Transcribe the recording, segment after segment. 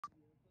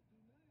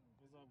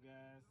up,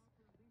 guys?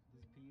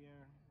 This is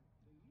Pierre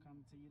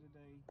coming to you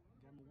today.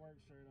 Got my work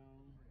shirt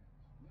on.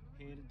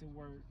 Headed to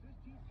work.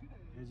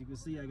 As you can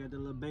see, I got the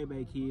little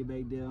baby kid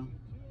back there.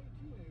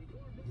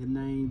 His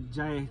name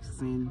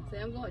Jackson. So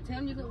I'm going.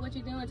 Tell me what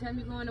you're doing. Tell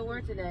me you're going to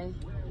work today.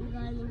 I'm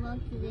going to work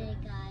today,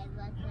 guys.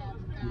 What's up,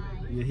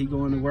 guys? Yeah, he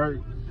going to work.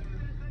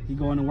 He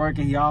going to work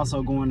and he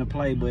also going to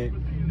play. But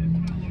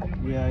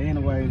yeah,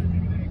 anyway,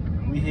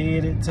 we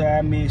headed to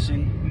our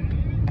mission.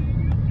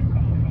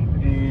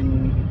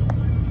 And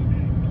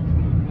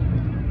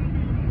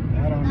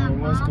I don't know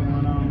what's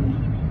going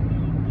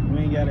on. We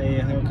ain't got to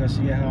add her because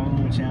she got her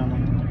own channel.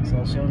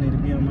 So she don't need to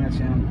be on my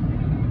channel.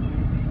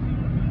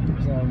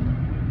 So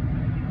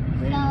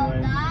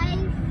anyway. Guys,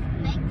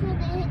 make sure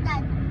to hit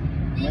that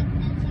big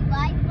juicy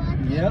like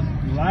button. Yep,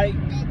 like,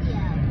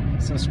 video.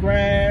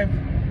 subscribe,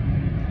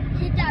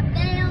 Hit that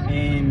bell.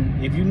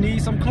 and if you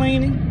need some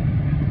cleaning,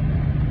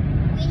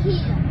 We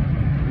here.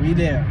 we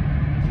there.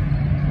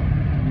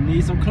 You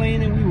need some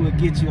cleaning, we will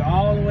get you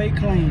all the way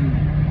clean.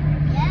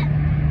 Yep.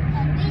 So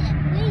we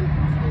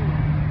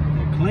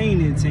the cleaning team. The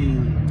cleaning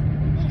team.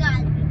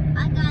 I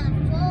got a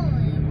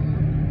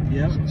four-wheeler.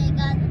 Yep, They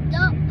got a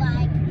dirt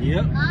bike.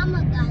 yep, Mama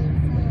got a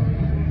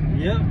four-wheeler.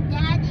 yep,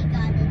 Daddy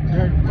got a dirt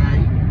dirt bike.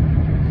 bike.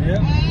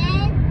 Yep. And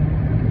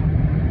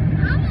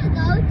I'm gonna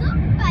go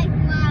dirt bike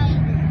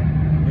riding.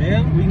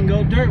 Well, we can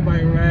go dirt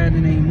bike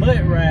riding and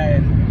mud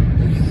riding.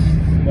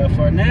 But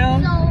for now,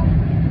 So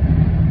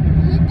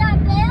hit that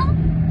bell.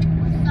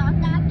 We'll start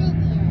that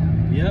video.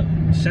 yep,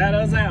 shout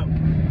us out.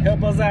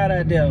 Help us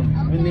out there. We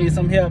Okay. need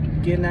some help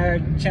getting our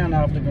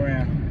channel off the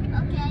ground.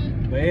 Okay.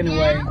 But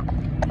anyway, Now,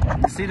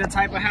 you see the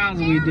type of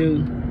houses we do.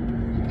 hit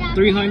that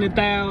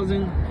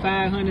 $300,000,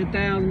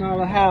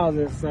 $500,000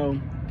 houses. So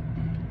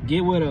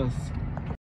get with us.